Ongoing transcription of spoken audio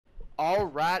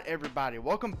Alright everybody,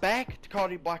 welcome back to Call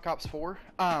of Duty Black Ops 4.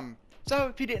 So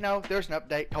if you didn't know, there's an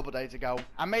update a couple days ago.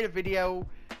 I made a video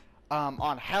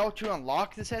on how to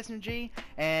unlock this SMG,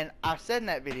 and I said in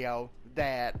that video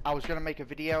that I was going to make a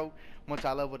video once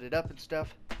I leveled it up and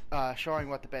stuff, showing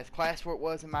what the best class for it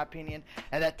was in my opinion,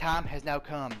 and that time has now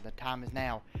come. The time is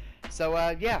now. So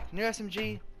yeah, new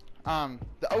SMG, the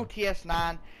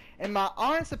OTS-9. In my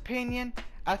honest opinion,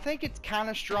 I think it's kind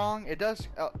of strong. It does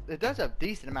a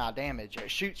decent amount of damage.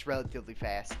 It shoots relatively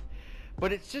fast,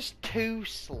 but it's just too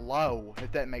slow,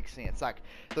 if that makes sense. Like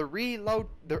the reload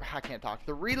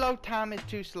time is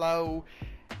too slow,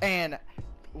 and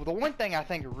the one thing I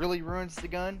think really ruins the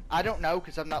gun, I don't know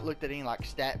because I've not looked at any like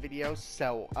stat videos,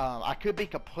 so I could be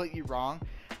completely wrong,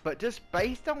 but just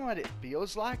based on what it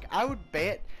feels like, I would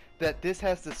bet that this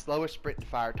has the slowest sprint to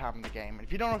fire time in the game. And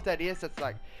if you don't know what that is, that's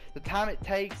like the time it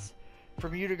takes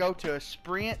from you to go to a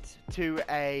sprint to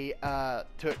a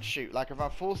shoot. Like if I'm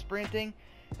full sprinting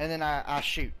and then I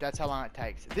shoot, that's how long it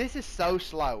takes. This is so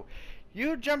slow.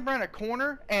 You jump around a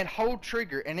corner and hold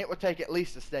trigger and it will take at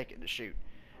least a second to shoot.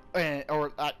 It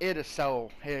is so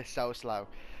slow.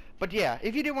 But yeah,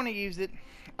 if you do want to use it,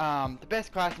 the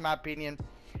best class in my opinion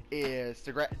is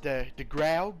the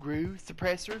Growl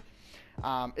suppressor.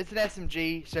 It's an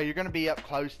SMG, so you're going to be up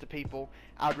close to people.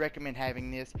 I would recommend having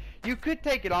this. You could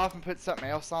take it off and put something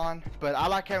else on, but I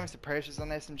like having suppressors on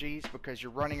SMGs because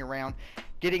you're running around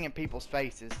getting in people's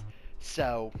faces.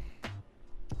 So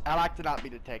I like to not be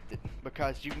detected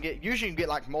because usually you can get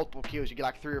like multiple kills. You get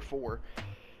like 3 or 4.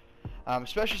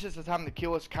 Especially since the time to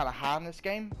kill is kind of high in this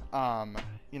game.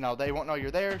 You know, they won't know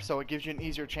you're there, so it gives you an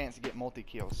easier chance to get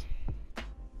multi-kills.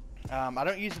 I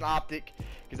don't use an optic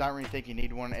because I don't really think you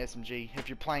need one in SMG if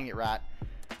you're playing it right.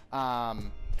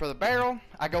 For the barrel,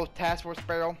 I go with Task Force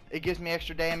barrel. It gives me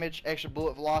extra damage, extra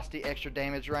bullet velocity, extra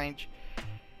damage range.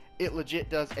 It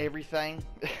legit does everything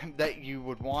that you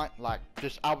would want. Like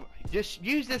just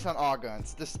use this on all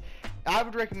guns. I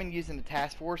would recommend using the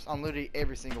Task Force on literally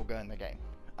every single gun in the game.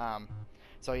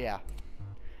 So yeah.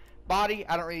 Body,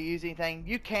 I don't really use anything.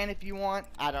 You can if you want.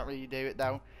 I don't really do it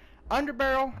though.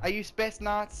 Underbarrel, I use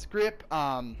Spetsnaz grip.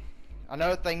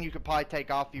 Another thing you could probably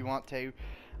take off if you want to.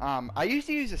 I used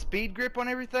to use a speed grip on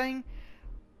everything,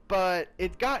 but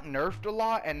it got nerfed a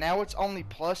lot, and now it's only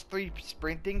 +3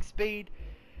 sprinting speed.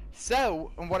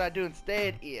 So, and what I do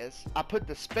instead is I put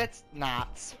the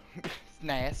Spetsnaz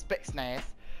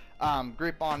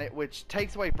grip on it, which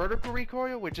takes away vertical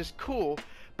recoil, which is cool.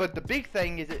 But the big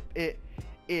thing is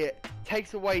it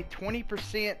takes away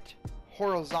 20%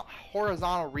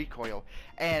 horizontal recoil.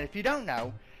 And if you don't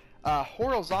know,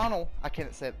 horizontal, I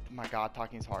can't say, my god,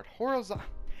 talking is hard. Horizontal,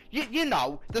 you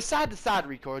know, the side-to-side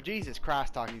recoil, Jesus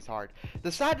Christ, talking is hard.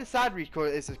 The side-to-side recoil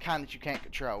is the kind that you can't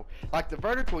control. Like the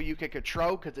vertical you can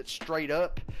control because it's straight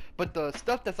up, but the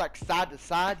stuff that's like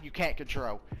side-to-side you can't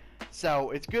control.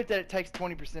 So it's good that it takes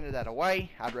 20% of that away.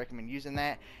 I'd recommend using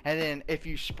that. And then if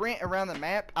you sprint around the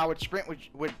map, I would sprint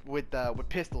with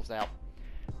pistols out,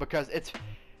 because it's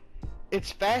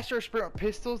faster to sprint with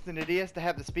pistols than it is to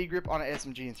have the speed grip on an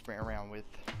SMG and sprint around with.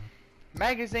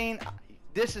 Magazine,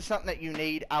 this is something that you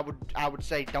need. I would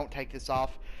say don't take this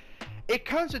off. It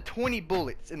comes with 20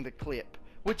 bullets in the clip,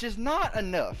 which is not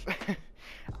enough.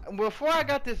 Before I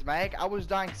got this mag, I was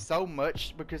dying so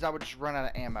much because I would just run out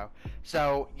of ammo.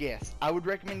 So yes, I would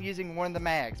recommend using one of the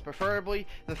mags, preferably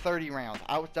the 30 round.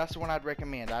 That's the one I'd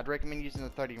recommend. I'd recommend using the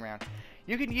 30 round.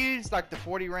 You can use like the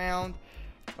 40 round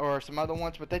or some other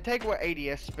ones, but they take away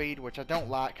ADS speed, which I don't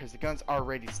like because the gun's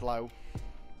already slow.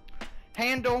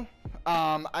 Handle,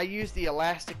 I use the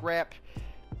elastic wrap.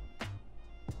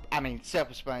 I mean,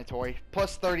 self-explanatory.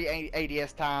 Plus 30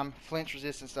 ADS time, flinch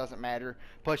resistance doesn't matter.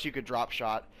 Plus you could drop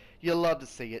shot. You'll love to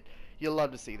see it. You'll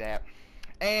love to see that.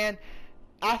 And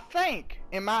I think,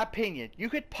 in my opinion, you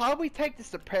could probably take the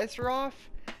suppressor off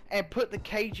and put the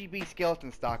KGB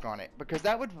skeleton stock on it, because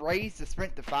that would raise the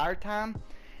sprint to fire time.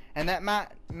 And that might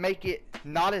make it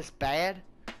not as bad.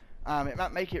 It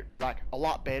might make it like a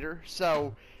lot better.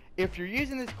 So if you're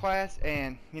using this class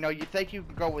and you know you think you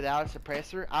can go without a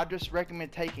suppressor, I just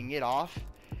recommend taking it off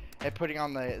and putting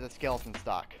on the skeleton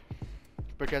stock,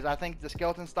 because I think the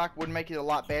skeleton stock would make it a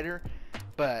lot better.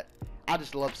 But I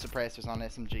just love suppressors on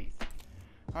SMGs.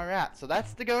 Alright, so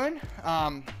that's the gun.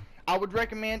 I would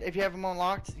recommend, if you have them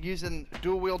unlocked, using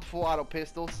dual wield full auto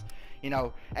pistols. You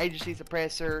know, agency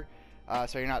suppressor,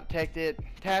 so you're not detected.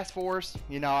 Task Force,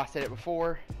 you know, I said it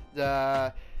before.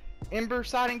 The Ember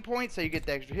sighting point, so you get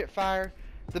the extra hip fire.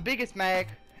 The biggest mag,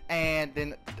 and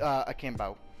then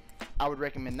akimbo. I would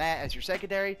recommend that as your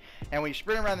secondary. And when you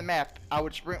sprint around the map, I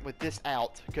would sprint with this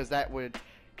out, because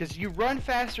Because you run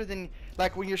faster than,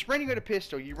 like when you're sprinting with a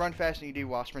pistol, you run faster than you do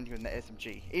while sprinting with the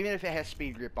SMG, even if it has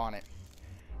speed grip on it.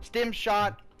 Stim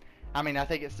shot, I mean, I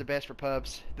think it's the best for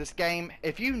pubs. This game,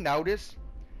 if you notice,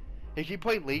 if you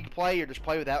play league play or just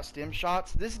play without stim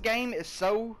shots, this game is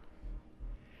so,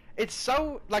 it's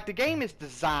so, like the game is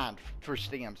designed for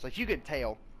stims, like you can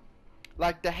tell.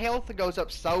 Like the health goes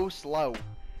up so slow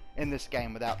in this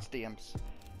game without stims.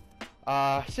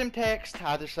 Simtext,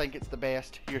 I just think it's the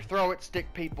best. You throw it,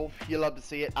 stick people, you love to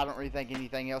see it. I don't really think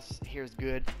anything else here is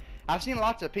good. I've seen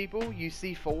lots of people use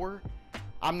C4.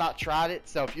 I'm not tried it,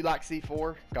 so if you like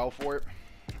C4, go for it.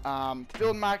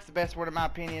 Field mic's the best one in my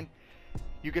opinion.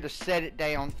 You get to set it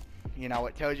down. You know,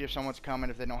 it tells you if someone's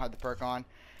coming if they don't have the perk on.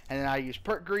 And then I use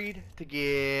perk greed to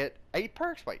get 8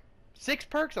 perks. Wait, 6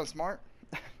 perks on smart.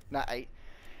 Not 8.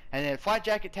 And then flight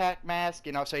jacket, tac mask,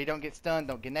 you know, so you don't get stunned,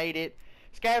 don't grenade it.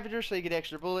 Scavenger, so you get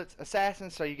extra bullets. Assassin,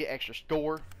 so you get extra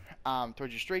score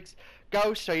towards your streaks.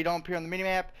 Ghost, so you don't appear on the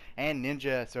minimap. And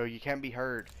Ninja, so you can't be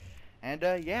heard. And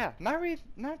yeah,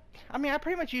 I mean, I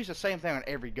pretty much use the same thing on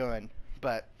every gun,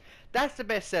 but that's the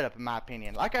best setup in my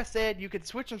opinion. Like I said, you could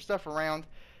switch some stuff around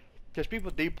because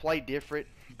people do play different,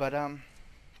 but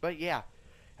yeah,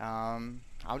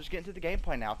 I'll just get into the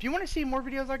gameplay now. If you want to see more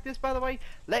videos like this, by the way,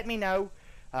 let me know.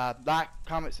 Like,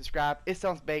 comment, subscribe. It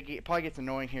sounds baggy. It probably gets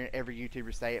annoying hearing every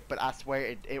YouTuber say it, but I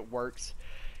swear it works.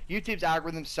 YouTube's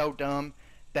algorithm's so dumb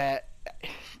that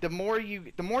the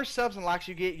more subs and likes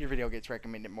you get, your video gets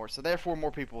recommended more. So therefore,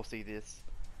 more people will see this.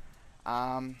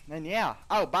 And yeah.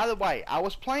 Oh, by the way, I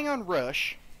was playing on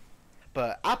Rush,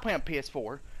 but I play on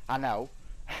PS4. I know.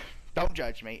 Don't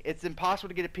judge me. It's impossible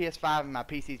to get a PS5 and my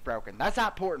PC's broken. That's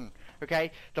not important.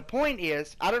 Okay. The point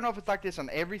is, I don't know if it's like this on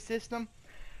every system.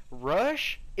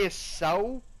 Rush is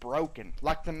so broken.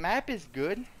 Like the map is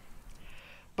good,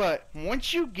 but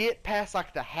once you get past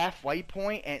like the halfway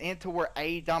point and into where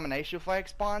a domination flag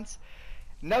spawns,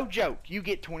 no joke, you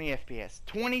get 20 FPS,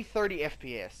 20, 30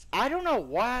 FPS. I don't know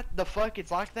why the fuck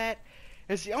it's like that.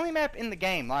 It's the only map in the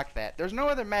game like that. There's no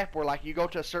other map where like you go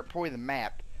to a certain point of the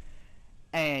map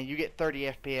and you get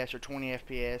 30 FPS or 20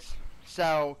 FPS.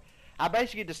 So I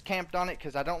basically just camped on it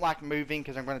because I don't like moving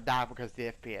because I'm going to die because of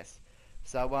the FPS.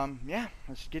 So, yeah,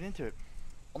 let's get into it.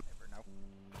 I'll never know.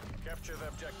 Capture the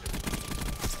objective.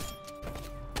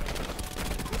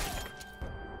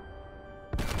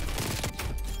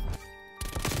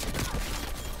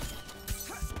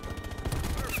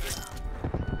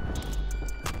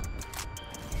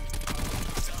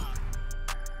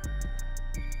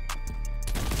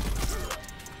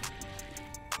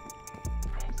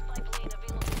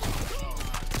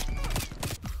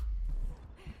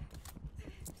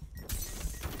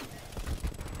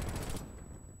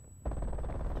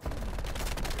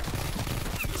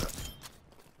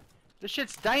 This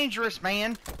shit's dangerous,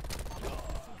 man.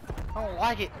 I don't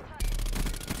like it.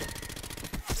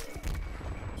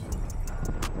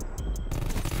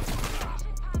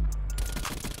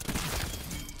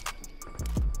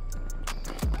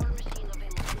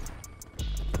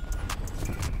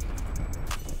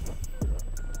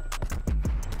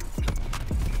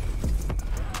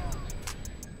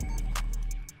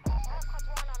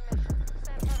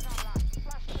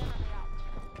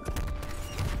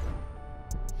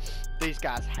 These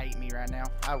guys hate me right now.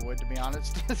 I would, to be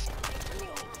honest.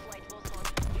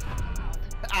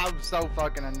 I'm so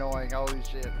fucking annoying. Holy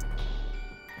shit.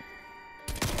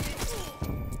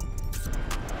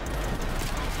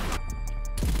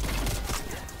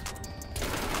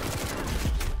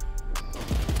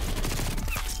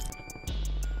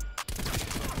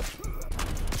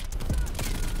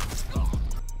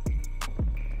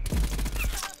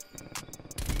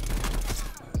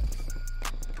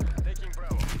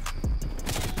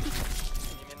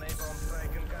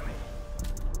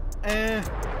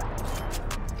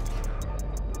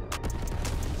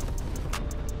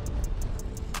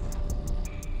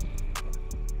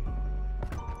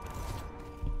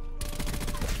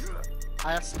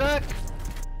 I got stuck.